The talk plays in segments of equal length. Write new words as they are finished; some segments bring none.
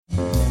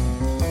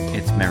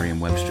It's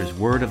Merriam-Webster's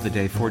Word of the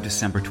Day for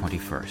December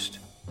 21st.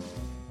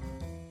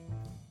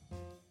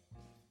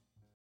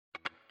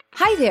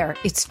 Hi there,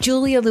 it's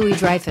Julia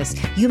Louis-Dreyfus.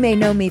 You may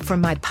know me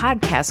from my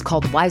podcast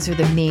called Wiser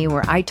Than Me,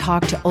 where I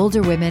talk to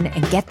older women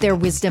and get their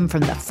wisdom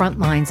from the front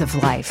lines of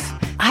life.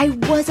 I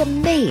was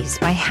amazed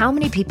by how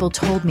many people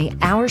told me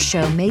our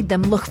show made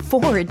them look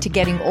forward to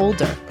getting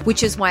older,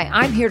 which is why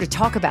I'm here to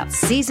talk about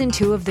Season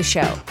 2 of the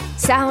show.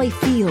 Sally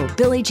Field,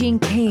 Billie Jean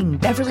King,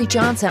 Beverly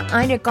Johnson,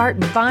 Ina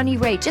Garten, Bonnie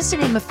Raitt, just to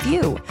name a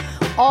few.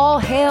 All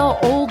hail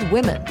old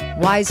women.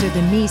 Wiser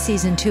Than Me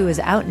Season 2 is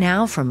out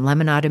now from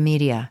Lemonada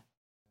Media.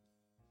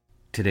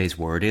 Today's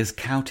word is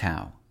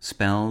kowtow,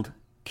 spelled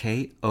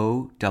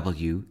Kowtow.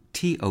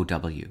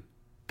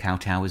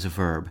 Kowtow is a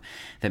verb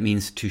that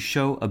means to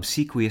show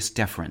obsequious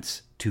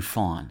deference, to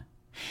fawn.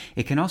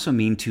 It can also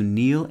mean to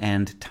kneel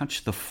and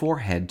touch the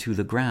forehead to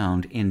the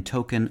ground in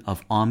token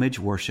of homage,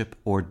 worship,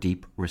 or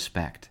deep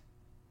respect.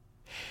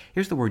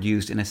 Here's the word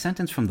used in a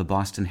sentence from the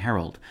Boston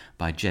Herald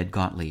by Jed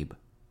Gottlieb.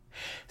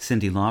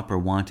 Cyndi Lauper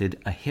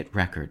wanted a hit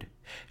record.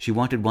 She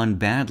wanted one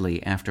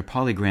badly after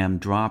Polygram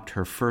dropped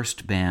her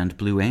first band,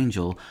 Blue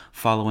Angel,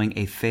 following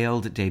a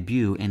failed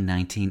debut in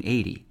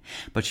 1980,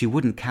 but she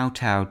wouldn't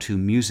kowtow to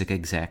music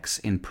execs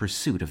in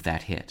pursuit of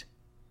that hit.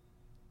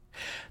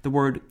 The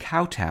word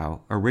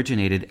kowtow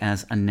originated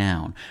as a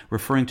noun,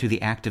 referring to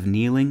the act of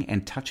kneeling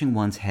and touching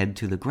one's head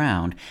to the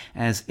ground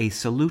as a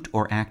salute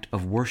or act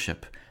of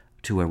worship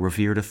to a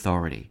revered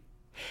authority.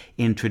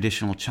 In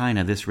traditional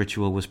China, this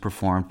ritual was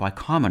performed by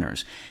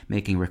commoners,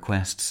 making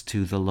requests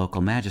to the local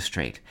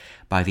magistrate,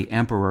 by the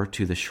emperor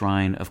to the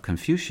shrine of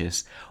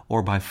Confucius,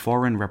 or by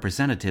foreign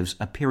representatives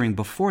appearing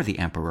before the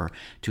emperor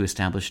to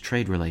establish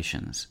trade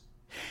relations.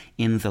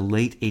 In the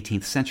late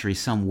 18th century,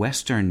 some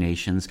Western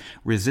nations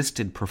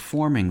resisted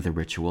performing the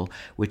ritual,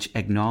 which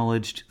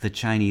acknowledged the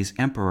Chinese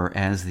emperor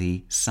as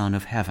the Son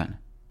of Heaven.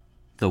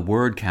 The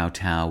word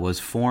kowtow was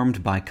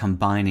formed by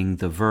combining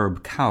the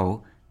verb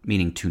kow,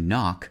 meaning to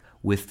knock,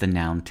 with the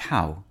noun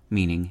tau,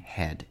 meaning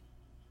head.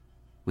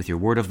 With your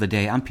word of the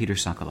day, I'm Peter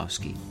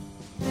Sokolowski.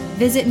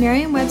 Visit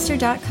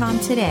Merriam-Webster.com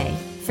today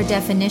for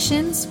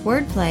definitions,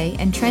 wordplay,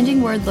 and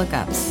trending word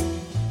lookups.